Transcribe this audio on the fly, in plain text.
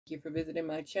you for visiting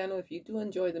my channel. If you do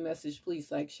enjoy the message, please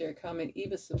like, share, comment,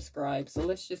 even subscribe. So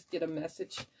let's just get a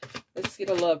message. Let's get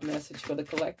a love message for the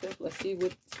collective. Let's see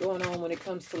what's going on when it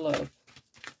comes to love.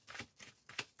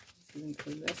 Let's see any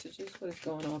clear messages. What is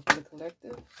going on for the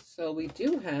collective? So we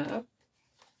do have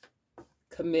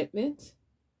commitment.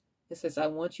 It says, I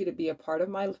want you to be a part of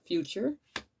my future.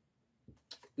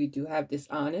 We do have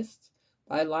dishonest.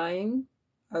 By lying,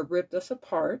 I ripped us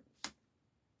apart.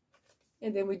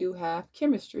 And then we do have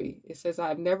chemistry. It says,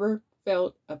 I've never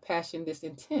felt a passion this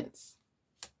intense.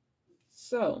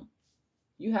 So,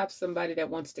 you have somebody that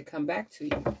wants to come back to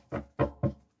you.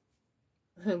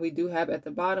 And we do have at the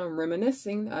bottom,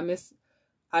 reminiscing. I miss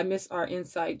our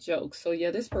inside jokes. So, yeah,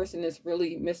 this person is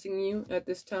really missing you at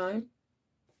this time.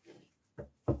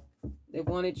 They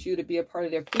wanted you to be a part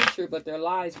of their future, but their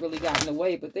lies really got in the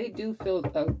way. But they do feel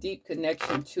a deep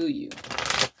connection to you.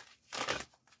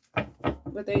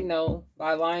 But they know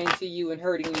by lying to you and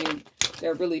hurting you,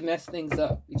 they'll really mess things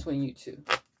up between you two.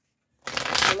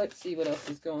 So let's see what else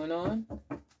is going on.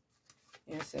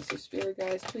 Ancestor Spirit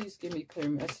guys, please give me clear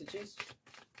messages.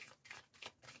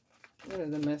 What are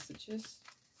the messages?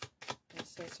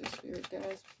 Ancestor Spirit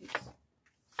guys, please.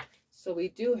 So we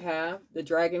do have the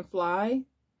dragonfly.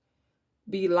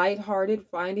 Be lighthearted,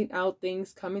 finding out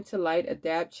things, coming to light,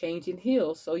 adapt, change, and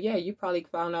heal. So yeah, you probably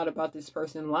found out about this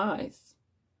person's lies.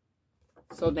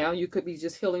 So now you could be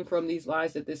just healing from these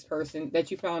lies that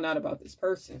you found out about this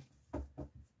person.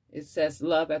 It says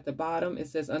love at the bottom. It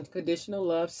says unconditional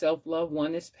love, self-love,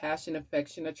 oneness, passion,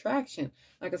 affection, attraction.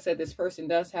 Like I said, this person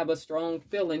does have a strong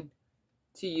feeling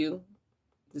to you.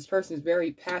 This person is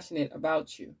very passionate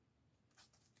about you.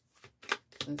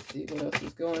 Let's see what else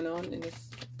is going on in this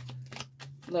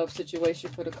love situation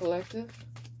for the collective.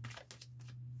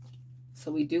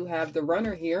 So we do have the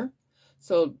runner here.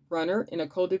 So runner in a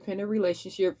codependent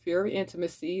relationship, fear of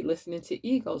intimacy, listening to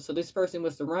ego. So this person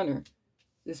was the runner.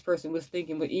 This person was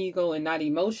thinking with ego and not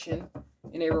emotion,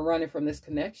 and they were running from this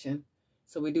connection.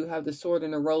 So we do have the sword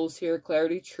and the rose here,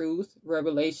 clarity, truth,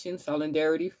 revelation,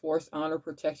 solidarity, force, honor,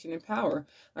 protection, and power.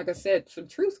 Like I said, some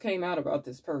truth came out about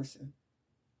this person.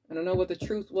 I don't know what the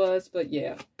truth was, but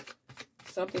yeah,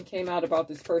 something came out about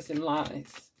this person's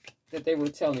lies that they were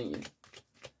telling you.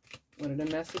 What are the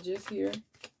messages here?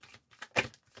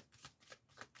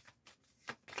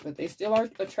 But they still are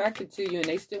attracted to you, and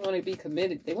they still want to be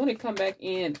committed. They want to come back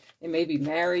in and maybe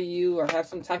marry you or have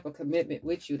some type of commitment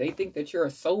with you. They think that you're a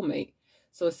soulmate.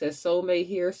 So it says soulmate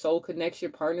here, soul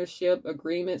connection, partnership,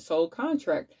 agreement, soul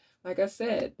contract. Like I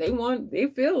said, they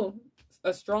feel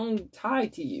a strong tie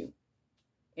to you.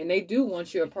 And they do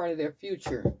want you a part of their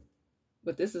future.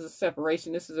 But this is a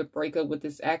separation. This is a breakup with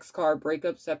this Axe card.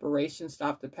 Breakup, separation,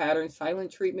 stop the pattern,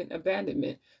 silent treatment,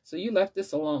 abandonment. So you left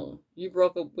this alone. You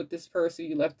broke up with this person.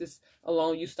 You left this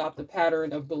alone. You stopped the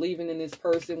pattern of believing in this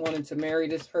person, wanting to marry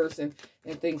this person,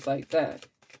 and things like that.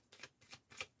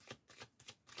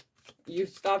 You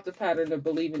stopped the pattern of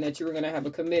believing that you were going to have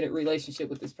a committed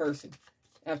relationship with this person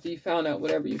after you found out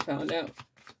whatever you found out.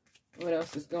 What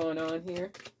else is going on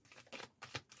here?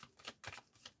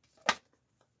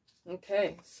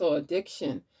 Okay, so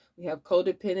addiction. We have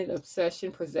codependent,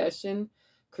 obsession, possession,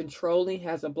 controlling,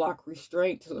 has a block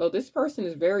restraint. So this person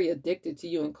is very addicted to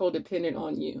you and codependent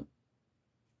on you.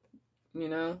 You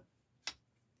know?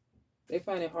 They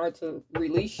find it hard to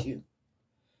release you.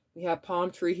 We have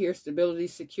palm tree here, stability,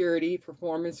 security,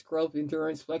 performance, growth,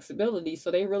 endurance, flexibility.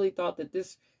 So they really thought that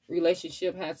this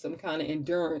relationship had some kind of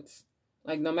endurance.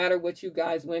 Like no matter what you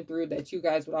guys went through, that you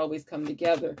guys would always come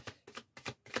together.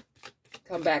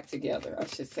 Come back together, I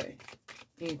should say.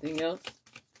 Anything else?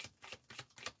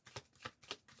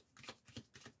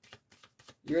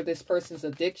 You're this person's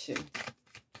addiction.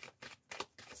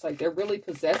 It's like they're really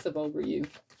possessive over you.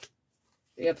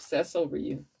 They obsess over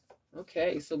you.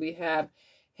 Okay, so we have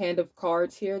hand of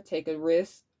cards here. Take a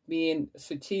risk. Being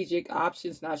strategic.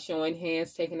 Options. Not showing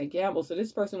hands. Taking a gamble. So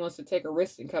this person wants to take a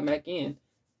risk and come back in.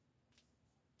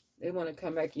 They want to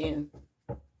come back in.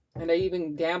 And they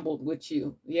even gambled with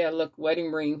you. Yeah, look, wedding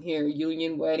ring here.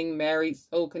 Union, wedding, married,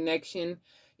 soul connection,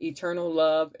 eternal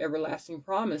love, everlasting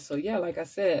promise. So yeah, like I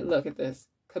said, look at this.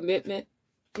 Commitment.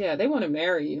 Yeah, they want to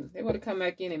marry you. They want to come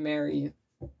back in and marry you.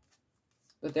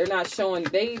 But they're not showing,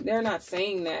 they're not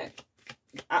saying that,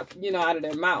 you know, out of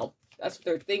their mouth. That's what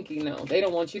they're thinking, though. They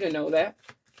don't want you to know that.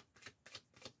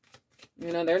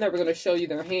 You know, they're never going to show you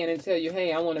their hand and tell you,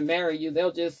 hey, I want to marry you.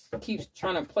 They'll just keep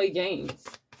trying to play games.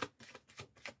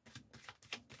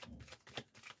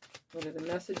 What are the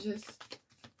messages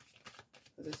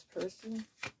for this person?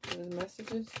 What are the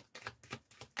messages?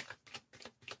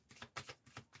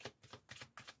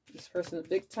 This person is a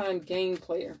big-time game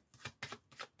player.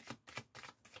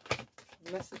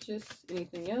 messages.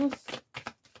 Anything else?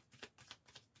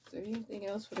 Is there anything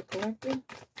else for the collector?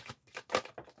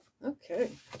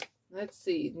 Okay. Let's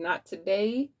see. Not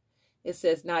today. It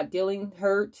says not dealing,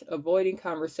 hurt, avoiding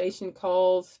conversation,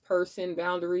 calls, person,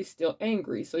 boundaries, still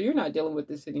angry. So you're not dealing with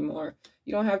this anymore.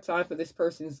 You don't have time for this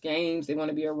person's games. They want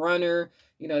to be a runner.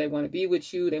 You know, they want to be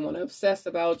with you. They want to obsess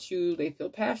about you. They feel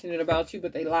passionate about you,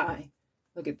 but they lie.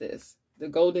 Look at this. The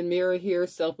golden mirror here,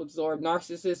 self-absorbed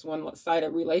narcissist, one-sided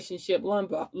relationship,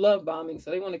 love bombing. So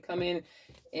they want to come in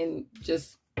and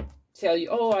just tell you,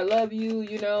 oh, I love you,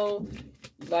 you know,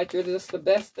 like you're just the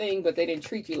best thing, but they didn't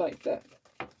treat you like that.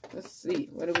 Let's see.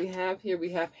 What do we have here? We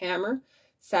have hammer,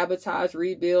 sabotage,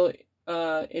 rebuild,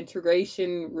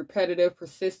 integration, repetitive,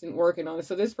 persistent, working on it.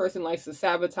 So this person likes to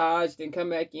sabotage, then come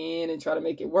back in and try to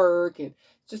make it work. And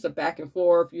just a back and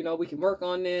forth. You know, we can work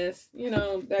on this. You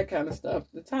know, that kind of stuff.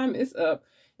 The time is up.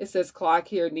 It says clock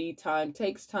here, need time,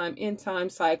 takes time, in time,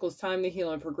 cycles, time to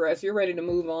heal and progress. You're ready to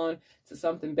move on to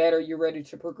something better. You're ready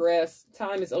to progress.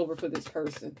 Time is over for this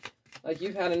person. Like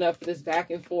you've had enough of this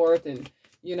back and forth and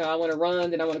you know, I want to run,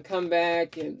 then I want to come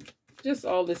back, and just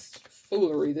all this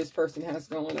foolery this person has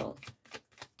going on.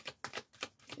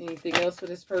 Anything else for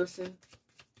this person?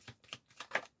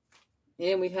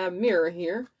 And we have mirror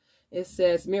here. It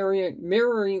says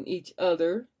mirroring each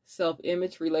other,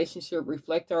 self-image, relationship,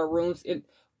 reflect our wounds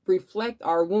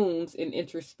in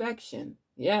introspection.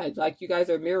 Yeah, like you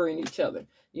guys are mirroring each other.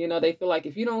 You know, they feel like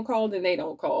if you don't call, then they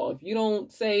don't call. If you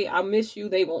don't say, I miss you,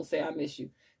 they won't say, I miss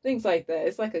you. Things like that.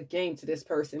 It's like a game to this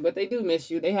person, but they do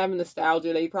miss you. They have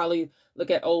nostalgia. They probably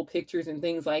look at old pictures and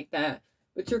things like that.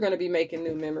 But you're going to be making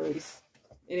new memories,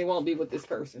 and it won't be with this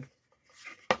person.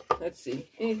 Let's see.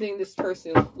 Anything this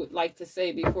person would like to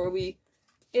say before we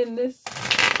end this?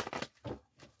 What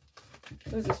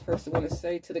does this person want to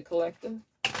say to the collector?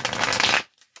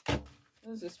 What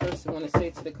does this person want to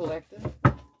say to the collector?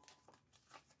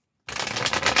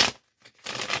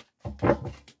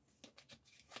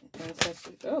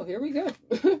 Oh, here we go.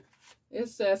 It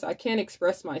says, I can't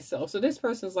express myself. So this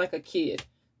person's like a kid.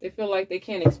 They feel like they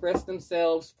can't express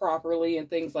themselves properly and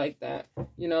things like that.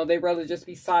 You know, they'd rather just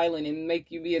be silent and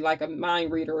make you be like a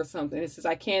mind reader or something. It says,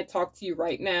 I can't talk to you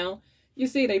right now. You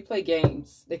see, they play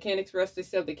games. They can't express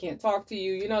themselves. They can't talk to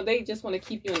you. You know, they just want to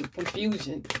keep you in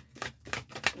confusion.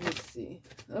 Let's see.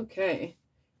 Okay.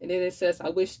 And then it says, I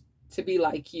wish to be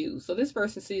like you. So this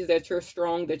person sees that you're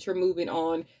strong, that you're moving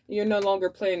on. You're no longer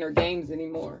playing their games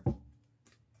anymore.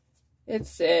 It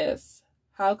says,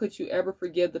 how could you ever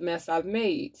forgive the mess I've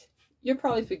made? You'll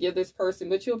probably forgive this person,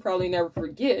 but you'll probably never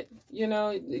forget. You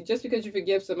know, just because you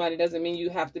forgive somebody doesn't mean you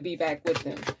have to be back with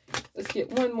them. Let's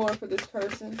get one more for this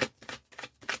person.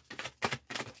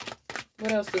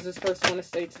 What else does this person want to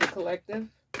say to the collective?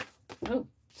 Oh,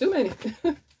 too many.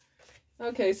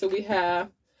 Okay, so we have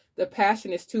the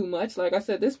passion is too much. Like I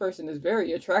said, this person is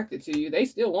very attracted to you. They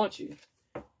still want you.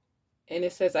 And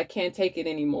it says, I can't take it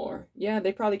anymore. Yeah,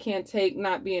 they probably can't take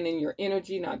not being in your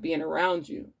energy, not being around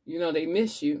you. You know, they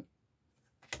miss you.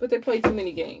 But they play too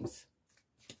many games.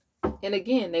 And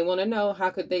again, they want to know, how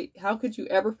could you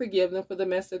ever forgive them for the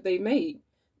mess that they made?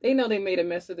 They know they made a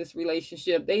mess of this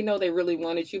relationship. They know they really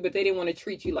wanted you, but they didn't want to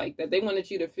treat you like that. They wanted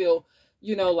you to feel,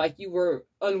 you know, like you were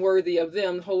unworthy of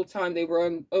them the whole time they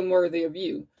were unworthy of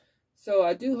you. So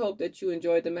I do hope that you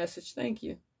enjoyed the message. Thank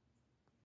you.